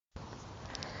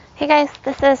Hey guys,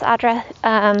 this is Audra.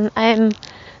 I'm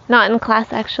not in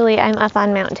class actually. I'm up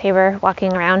on Mount Tabor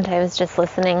walking around. I was just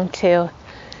listening to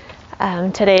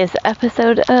today's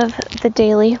episode of The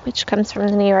Daily, which comes from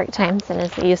the New York Times and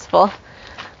is a useful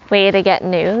way to get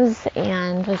news,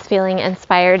 and was feeling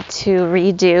inspired to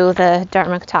redo the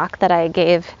Dharma talk that I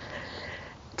gave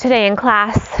today in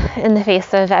class in the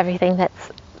face of everything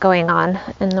that's going on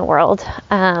in the world.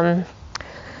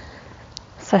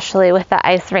 Especially with the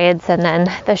ICE raids and then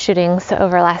the shootings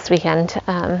over last weekend,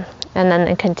 and then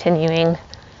the continuing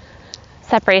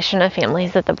separation of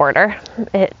families at the border.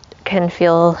 It can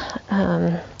feel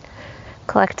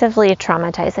collectively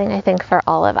traumatizing, I think, for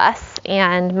all of us.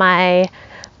 And my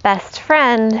best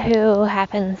friend, who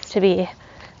happens to be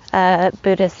a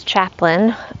Buddhist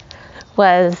chaplain,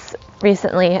 was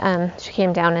recently, she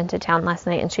came down into town last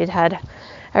night and she'd had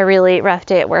a really rough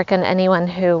day at work, and anyone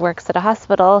who works at a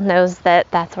hospital knows that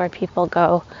that's where people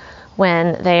go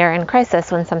when they are in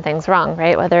crisis, when something's wrong,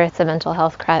 right? Whether it's a mental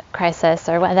health crisis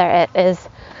or whether it is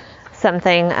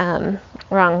something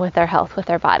wrong with their health, with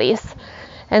their bodies.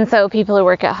 And so people who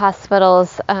work at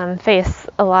hospitals face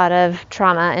a lot of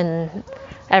trauma in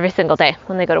every single day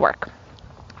when they go to work.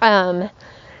 And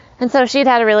so she'd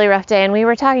had a really rough day, and we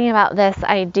were talking about this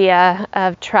idea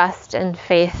of trust and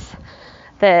faith,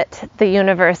 that the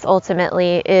universe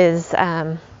ultimately is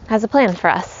has a plan for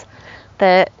us,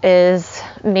 that is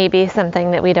maybe something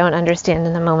that we don't understand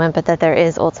in the moment, but that there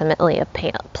is ultimately a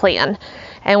plan,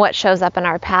 and what shows up in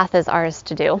our path is ours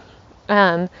to do.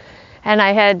 And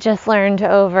I had just learned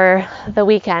over the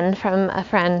weekend from a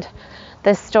friend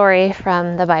this story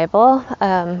from the Bible,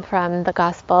 from the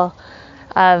Gospel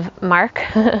of Mark.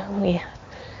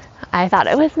 I thought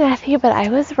it was Matthew, but I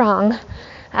was wrong.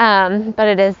 But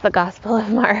it is the Gospel of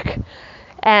Mark,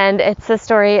 and it's a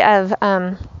story of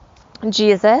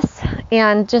Jesus.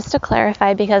 And just to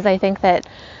clarify, because I think that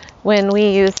when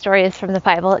we use stories from the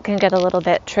Bible, it can get a little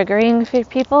bit triggering for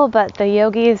people, but the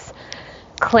yogis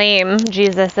claim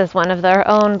Jesus is one of their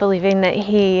own, believing that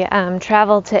he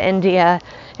traveled to India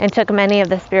and took many of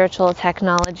the spiritual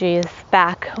technologies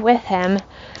back with him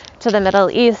to the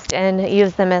Middle East and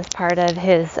used them as part of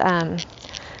his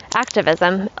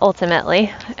activism,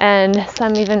 ultimately. And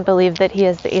some even believe that he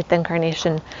is the 8th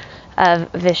incarnation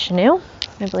of Vishnu.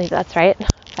 I believe that's right.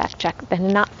 Fact check, but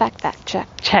not fact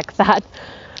check that.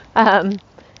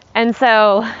 And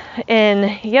so in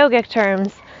yogic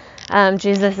terms,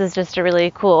 Jesus is just a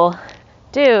really cool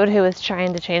dude who is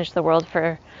trying to change the world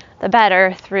for the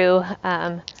better through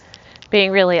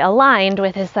being really aligned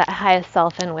with his highest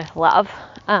self and with love.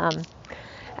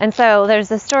 And so there's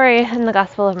this story in the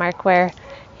Gospel of Mark where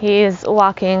he's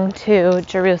walking to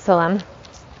Jerusalem,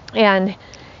 and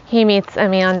he meets a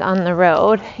man on the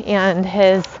road, and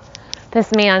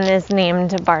this man is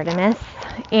named Bartimaeus.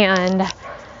 And I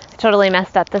totally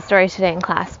messed up the story today in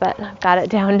class, but I've got it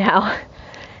down now.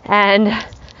 And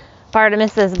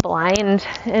Bartimaeus is blind,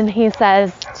 and he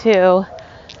says to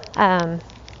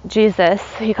Jesus,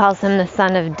 he calls him the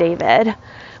son of David,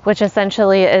 which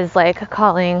essentially is like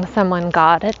calling someone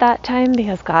God at that time,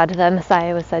 because God, the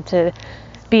Messiah, was said to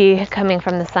be coming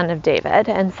from the son of David.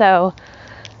 And so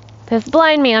this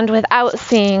blind man, without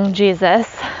seeing Jesus,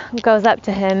 goes up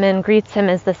to him and greets him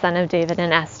as the son of David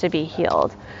and asks to be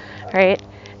healed, right?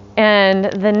 And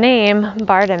the name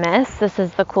Bartimaeus, this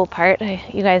is the cool part,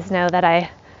 you guys know that I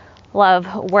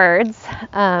love words,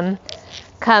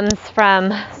 comes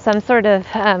from some sort of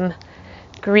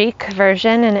Greek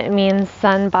version, and it means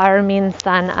son. Bar means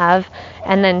son of,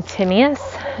 and then Timaeus.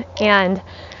 And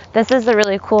this is the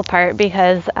really cool part,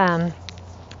 because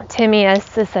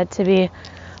Timaeus is said to be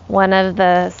one of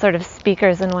the sort of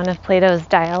speakers in one of Plato's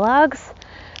dialogues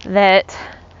that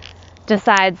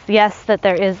decides, yes, that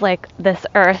there is like this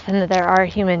earth and that there are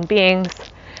human beings,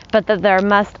 but that there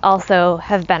must also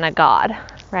have been a God,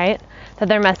 right? That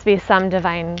there must be some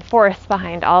divine force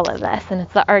behind all of this. And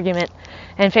it's the argument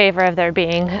in favor of there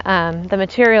being the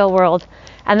material world,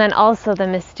 and then also the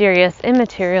mysterious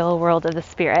immaterial world of the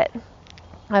spirit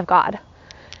of God.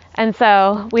 And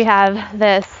so we have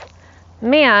this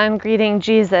man greeting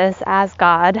Jesus as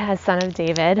God, as son of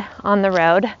David, on the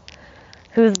road,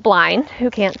 who's blind, who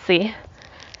can't see,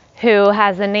 who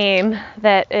has a name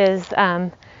that is,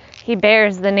 he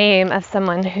bears the name of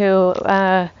someone who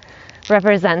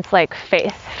represents like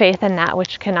faith in that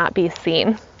which cannot be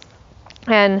seen.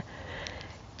 And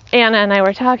Anna and I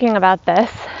were talking about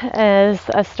this as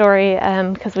a story,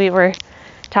 because we were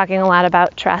talking a lot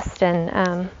about trust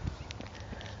and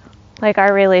like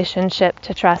our relationship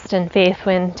to trust and faith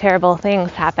when terrible things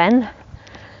happen.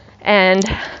 And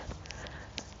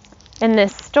in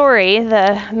this story,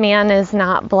 the man is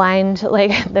not blind.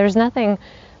 Like, there's nothing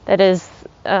that is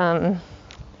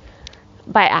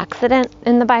by accident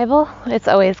in the Bible. It's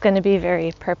always going to be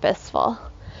very purposeful.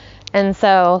 And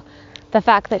so the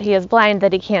fact that he is blind,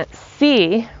 that he can't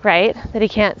see, right? That he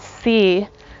can't see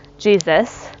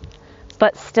Jesus,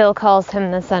 but still calls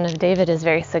him the Son of David is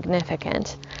very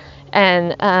significant,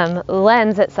 and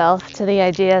lends itself to the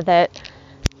idea that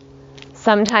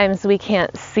sometimes we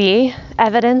can't see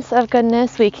evidence of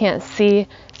goodness, we can't see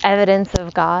evidence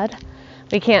of God,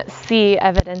 we can't see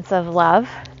evidence of love,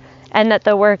 and that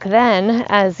the work then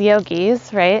as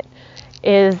yogis, right,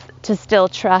 is to still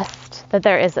trust that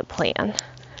there is a plan,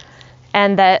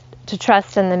 and that to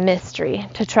trust in the mystery,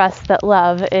 to trust that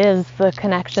love is the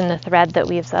connection, the thread that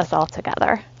weaves us all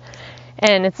together.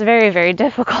 And it's very, very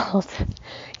difficult,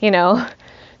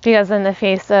 because in the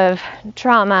face of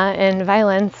trauma and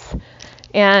violence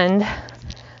and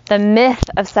the myth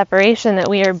of separation that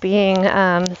we are being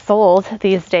sold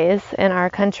these days in our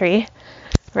country,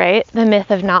 right? The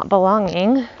myth of not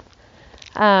belonging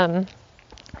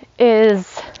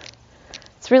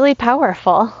it's really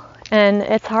powerful, and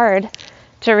it's hard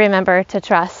to remember to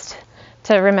trust,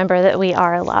 to remember that we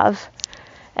are love.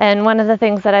 And one of the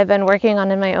things that I've been working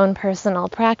on in my own personal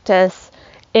practice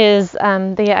is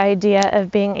the idea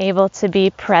of being able to be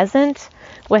present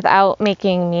without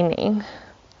making meaning,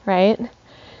 right?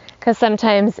 Because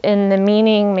sometimes in the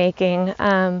meaning making,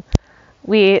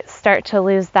 we start to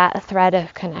lose that thread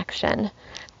of connection.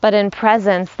 But in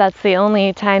presence, that's the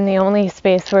only time, the only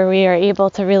space where we are able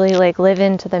to really live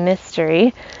into the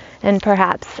mystery and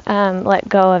perhaps let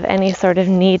go of any sort of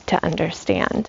need to understand.